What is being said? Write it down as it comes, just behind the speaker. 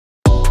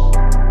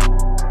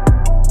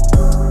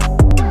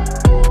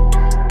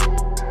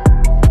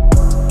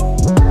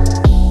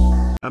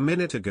a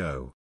minute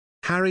ago.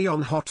 Harry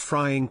on hot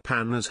frying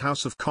pan as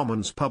House of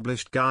Commons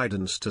published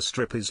guidance to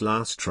strip his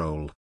last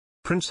role.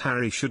 Prince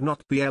Harry should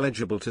not be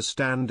eligible to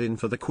stand in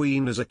for the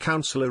Queen as a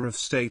Counsellor of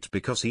State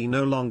because he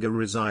no longer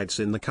resides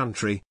in the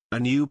country, a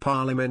new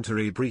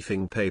parliamentary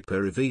briefing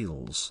paper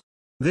reveals.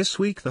 This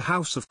week the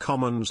House of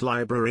Commons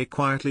Library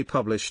quietly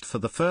published for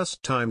the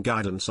first time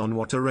guidance on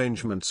what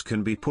arrangements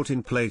can be put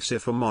in place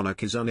if a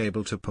monarch is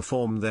unable to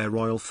perform their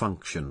royal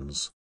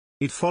functions.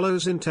 It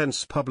follows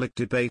intense public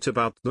debate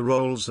about the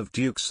roles of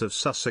Dukes of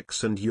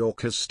Sussex and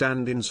York as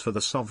stand-ins for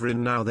the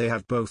sovereign now they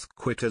have both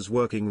quit as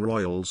working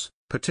royals,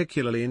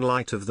 particularly in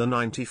light of the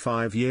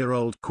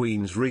 95-year-old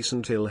Queen's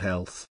recent ill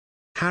health.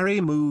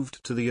 Harry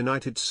moved to the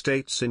United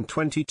States in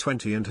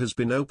 2020 and has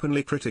been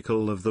openly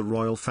critical of the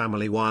royal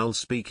family while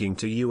speaking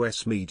to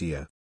U.S.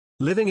 media.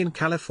 Living in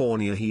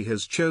California, he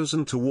has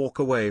chosen to walk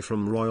away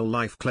from royal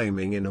life,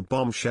 claiming in a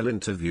bombshell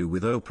interview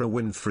with Oprah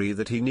Winfrey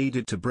that he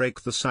needed to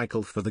break the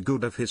cycle for the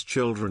good of his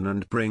children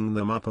and bring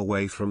them up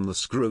away from the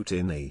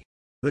scrutiny.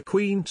 The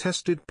Queen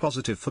tested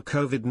positive for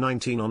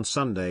COVID-19 on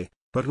Sunday,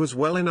 but was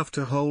well enough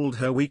to hold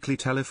her weekly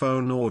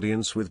telephone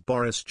audience with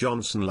Boris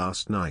Johnson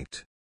last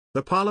night.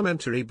 The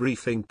parliamentary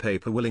briefing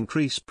paper will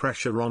increase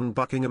pressure on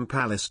Buckingham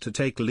Palace to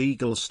take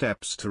legal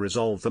steps to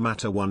resolve the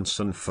matter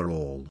once and for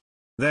all.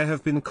 There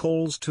have been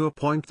calls to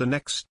appoint the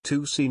next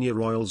two senior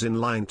royals in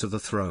line to the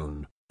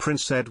throne,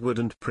 Prince Edward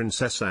and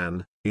Princess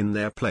Anne, in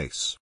their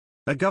place.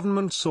 A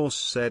government source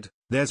said,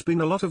 "There's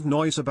been a lot of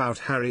noise about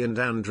Harry and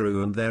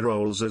Andrew and their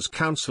roles as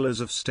councillors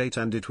of state,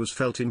 and it was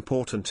felt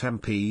important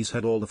MPs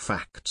had all the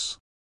facts.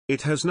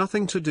 It has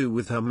nothing to do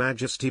with Her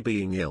Majesty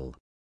being ill."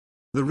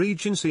 The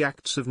Regency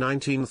Acts of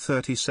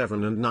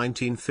 1937 and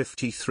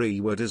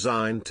 1953 were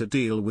designed to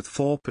deal with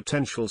four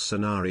potential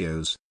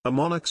scenarios: a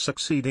monarch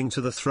succeeding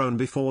to the throne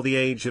before the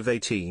age of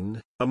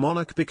 18, a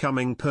monarch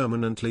becoming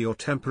permanently or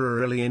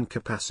temporarily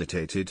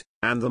incapacitated,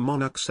 and the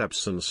monarch's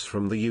absence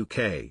from the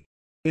UK.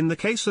 In the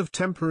case of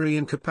temporary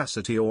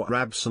incapacity or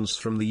absence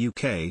from the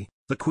UK,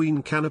 the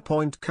Queen can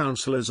appoint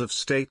councillors of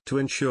state to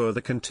ensure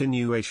the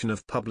continuation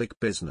of public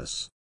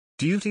business.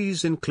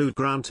 Duties include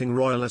granting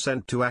royal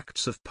assent to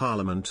acts of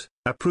parliament,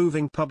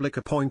 approving public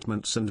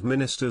appointments and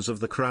ministers of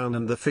the crown,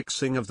 and the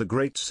fixing of the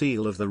Great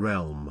Seal of the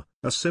realm,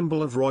 a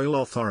symbol of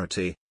royal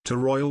authority, to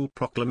royal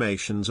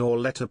proclamations or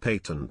letter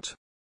patent.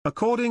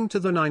 According to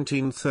the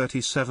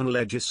 1937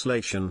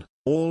 legislation,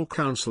 all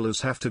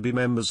councillors have to be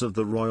members of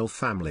the royal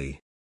family.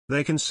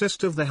 They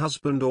consist of the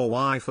husband or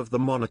wife of the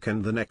monarch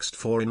and the next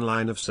four in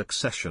line of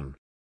succession.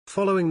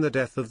 Following the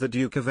death of the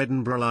Duke of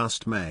Edinburgh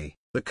last May,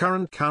 the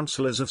current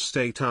councillors of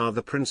state are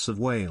the Prince of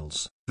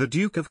Wales, the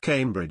Duke of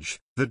Cambridge,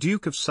 the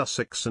Duke of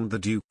Sussex and the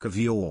Duke of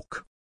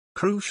York.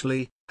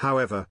 Crucially,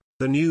 however,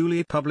 the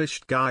newly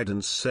published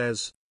guidance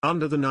says,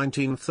 under the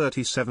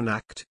 1937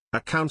 Act,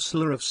 a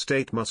councillor of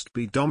state must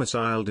be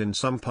domiciled in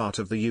some part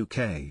of the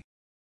UK.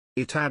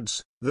 It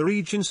adds, the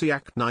Regency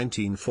Act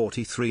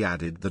 1943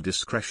 added the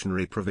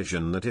discretionary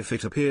provision that if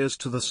it appears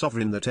to the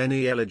sovereign that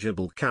any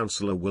eligible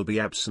councillor will be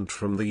absent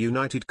from the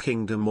United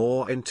Kingdom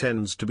or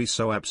intends to be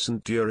so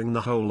absent during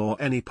the whole or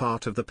any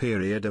part of the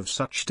period of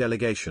such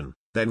delegation,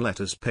 then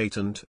letters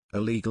patent, a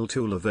legal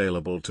tool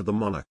available to the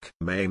monarch,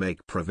 may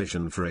make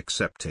provision for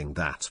accepting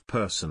that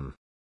person.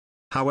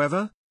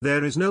 However,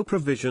 there is no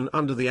provision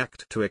under the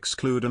Act to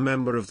exclude a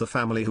member of the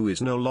family who is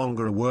no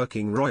longer a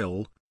working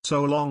royal,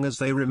 so long as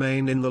they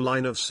remain in the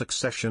line of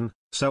succession,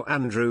 so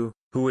Andrew,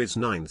 who is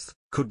 9th,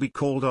 could be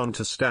called on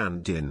to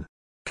stand in.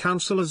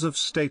 Councillors of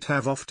state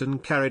have often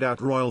carried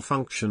out royal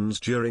functions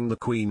during the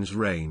Queen's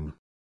reign.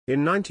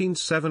 In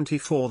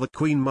 1974 the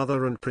Queen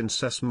Mother and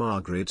Princess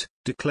Margaret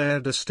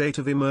declared a state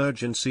of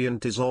emergency and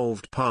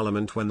dissolved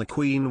Parliament when the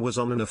Queen was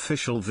on an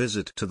official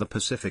visit to the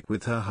Pacific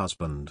with her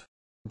husband.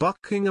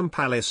 Buckingham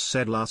Palace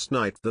said last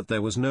night that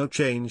there was no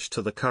change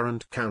to the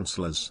current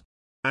councillors.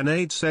 An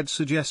aide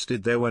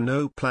suggested there were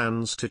no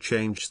plans to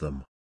change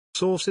them.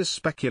 Sources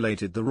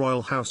speculated the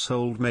royal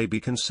household may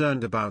be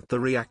concerned about the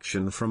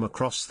reaction from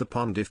across the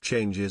pond if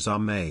changes are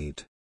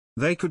made.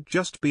 They could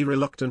just be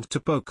reluctant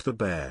to poke the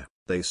bear,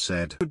 they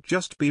said.